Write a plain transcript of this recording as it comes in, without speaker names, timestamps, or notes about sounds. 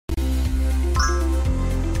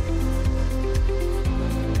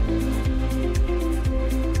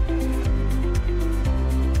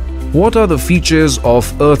What are the features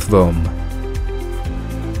of earthworm?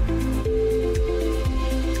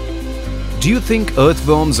 Do you think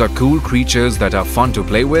earthworms are cool creatures that are fun to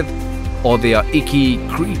play with? Or they are icky,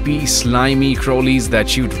 creepy, slimy crawlies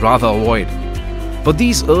that you'd rather avoid? But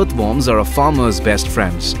these earthworms are a farmer's best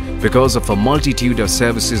friends because of a multitude of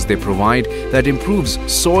services they provide that improves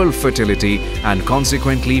soil fertility and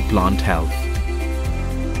consequently plant health.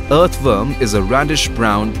 Earthworm is a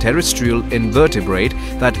reddish-brown terrestrial invertebrate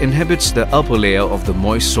that inhabits the upper layer of the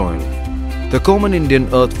moist soil. The common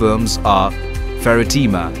Indian earthworms are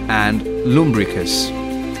Pheretima and Lumbricus.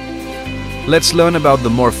 Let's learn about the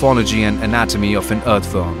morphology and anatomy of an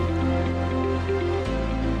earthworm.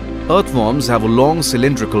 Earthworms have a long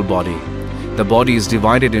cylindrical body. The body is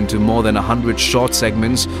divided into more than 100 short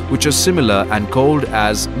segments which are similar and called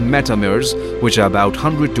as metamers, which are about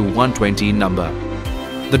 100 to 120 in number.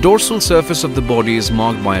 The dorsal surface of the body is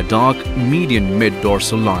marked by a dark median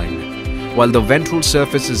mid-dorsal line, while the ventral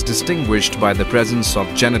surface is distinguished by the presence of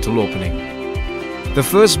genital opening. The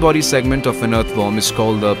first body segment of an earthworm is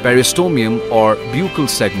called the peristomium or buccal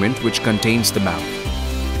segment, which contains the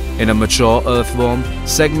mouth. In a mature earthworm,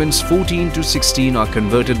 segments 14 to 16 are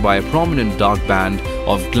converted by a prominent dark band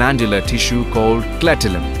of glandular tissue called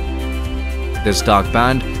clitellum. This dark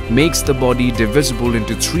band makes the body divisible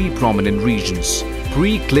into three prominent regions: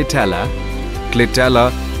 pre-clitella,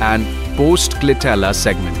 clitella and post-clitella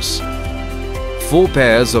segments. 4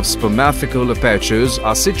 pairs of spermatical apertures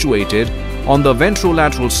are situated on the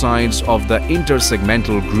ventrolateral sides of the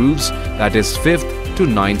intersegmental grooves, that is 5th to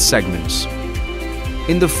 9th segments.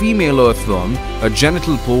 In the female earthworm, a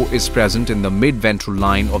genital pore is present in the mid-ventral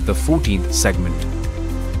line of the 14th segment,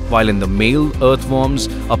 while in the male earthworms,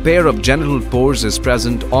 a pair of genital pores is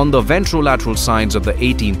present on the ventrolateral sides of the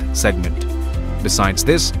 18th segment. Besides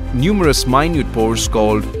this, numerous minute pores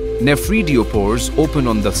called nephridiopores open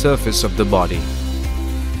on the surface of the body.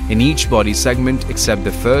 In each body segment except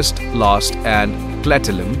the first, last and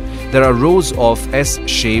clitellum, there are rows of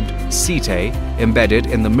S-shaped setae embedded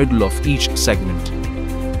in the middle of each segment.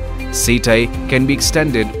 Setae can be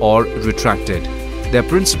extended or retracted. Their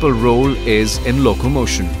principal role is in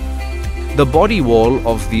locomotion. The body wall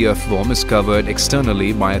of the earthworm is covered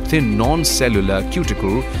externally by a thin non-cellular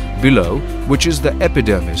cuticle below, which is the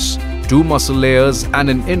epidermis, 2 muscle layers and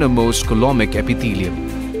an innermost coulommic epithelium.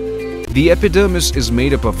 The epidermis is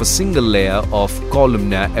made up of a single layer of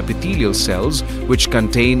columnar epithelial cells which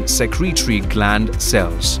contain secretory gland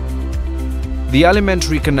cells. The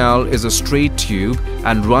alimentary canal is a straight tube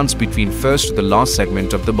and runs between first to the last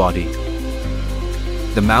segment of the body.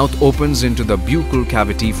 The mouth opens into the buccal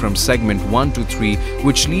cavity from segment 1 to 3,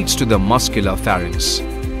 which leads to the muscular pharynx.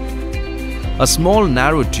 A small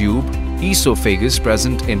narrow tube, esophagus,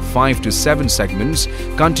 present in 5 to 7 segments,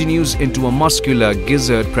 continues into a muscular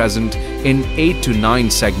gizzard present in 8 to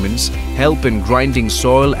 9 segments, help in grinding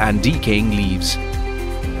soil and decaying leaves.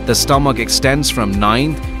 The stomach extends from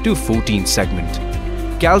 9th to 14th segment.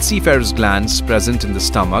 Calciferous glands present in the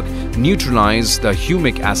stomach neutralize the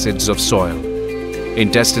humic acids of soil.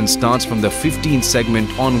 Intestine starts from the 15th segment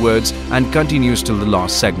onwards and continues till the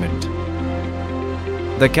last segment.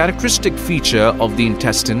 The characteristic feature of the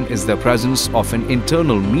intestine is the presence of an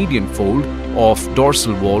internal median fold of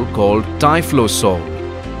dorsal wall called typhlosole.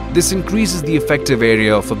 This increases the effective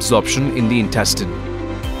area of absorption in the intestine.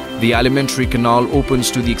 The alimentary canal opens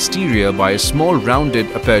to the exterior by a small rounded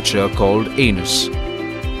aperture called anus.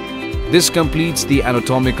 This completes the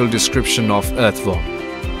anatomical description of earthworm.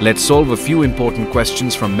 Let's solve a few important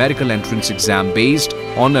questions from medical entrance exam based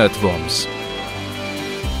on earthworms.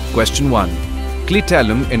 Question 1.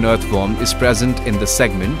 Clitellum in earthworm is present in the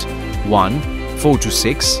segment 1. 4 to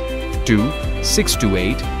 6, 2. 6 to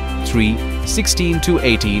 8, 3. 16 to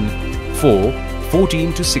 18, 4.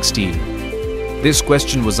 14 to 16. This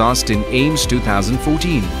question was asked in AIMS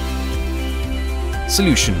 2014.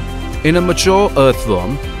 Solution. In a mature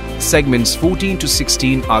earthworm, segments 14 to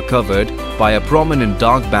 16 are covered by a prominent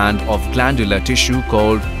dark band of glandular tissue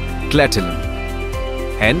called clitellum.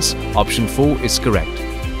 Hence, option 4 is correct.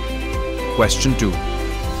 Question 2.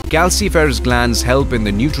 Calciferous glands help in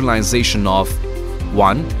the neutralization of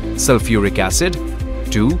 1. Sulfuric acid,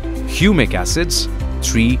 2. Humic acids,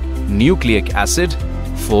 3. Nucleic acid,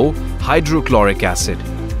 4. Hydrochloric acid.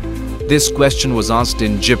 This question was asked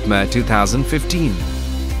in JIPMER 2015.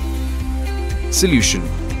 Solution.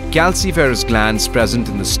 Calciferous glands present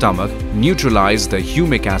in the stomach neutralize the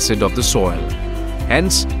humic acid of the soil.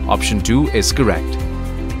 Hence, option 2 is correct.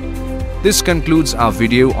 This concludes our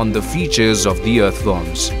video on the features of the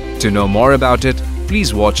earthworms. To know more about it,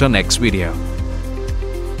 please watch our next video.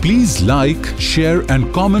 Please like, share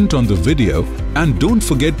and comment on the video, and don't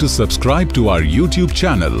forget to subscribe to our YouTube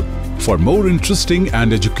channel. For more interesting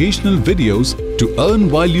and educational videos to earn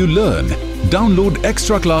while you learn, download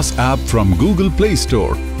Extraclass app from Google Play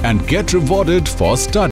Store and get rewarded for studying.